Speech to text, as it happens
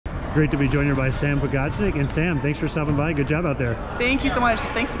Great to be joined here by Sam Pogatchnik. And Sam, thanks for stopping by. Good job out there. Thank you so much.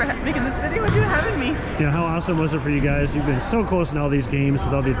 Thanks for making this video and having me. You know, how awesome was it for you guys? You've been so close in all these games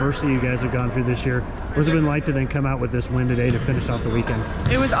with all the adversity you guys have gone through this year. What's it been like to then come out with this win today to finish off the weekend?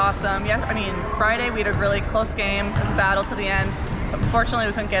 It was awesome. Yes, I mean, Friday we had a really close game. It was a battle to the end. Unfortunately,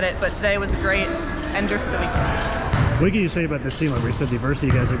 we couldn't get it, but today was a great ender for the weekend. What can you say about this team? Like we said, the adversity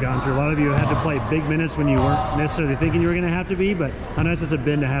you guys have gone through. A lot of you had to play big minutes when you weren't necessarily thinking you were going to have to be, but how nice has it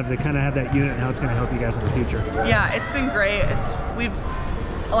been to have that unit and how it's going to help you guys in the future? Yeah, it's been great.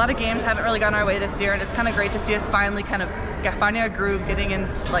 A lot of games haven't really gone our way this year, and it's kind of great to see us finally kind of finding a groove, getting in,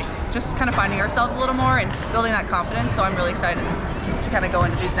 like just kind of finding ourselves a little more and building that confidence. So I'm really excited to kind of go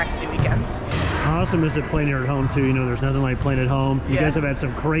into these next few weekends. How awesome is it playing here at home too? You know, there's nothing like playing at home. You guys have had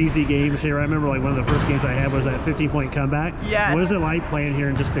some crazy games here. I remember like one of the first games I had was that 15-point comeback. Yes. What is it like playing here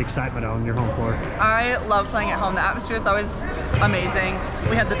and just the excitement on your home floor? I love playing at home. The atmosphere is always amazing.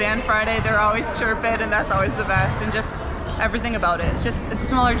 We had the band Friday. They're always chirping, and that's always the best. And just everything about it. It's a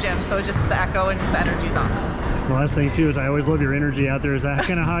smaller gym, so just the echo and just the energy is awesome. The last thing too is I always love your energy out there. Is that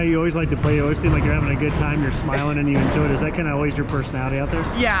kind of how you always like to play? You always seem like you're having a good time, you're smiling and you enjoy it. Is that kind of always your personality out there?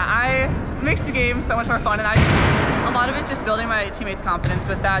 Yeah, it makes the game so much more fun, and a lot of it's just building my teammates' confidence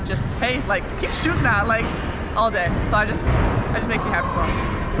with that. Just, hey, like, keep shooting that, like, all day. So it just makes me happy for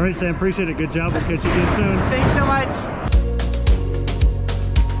them. All right, Sam, appreciate it. Good job. We'll catch you again soon. Thanks so much.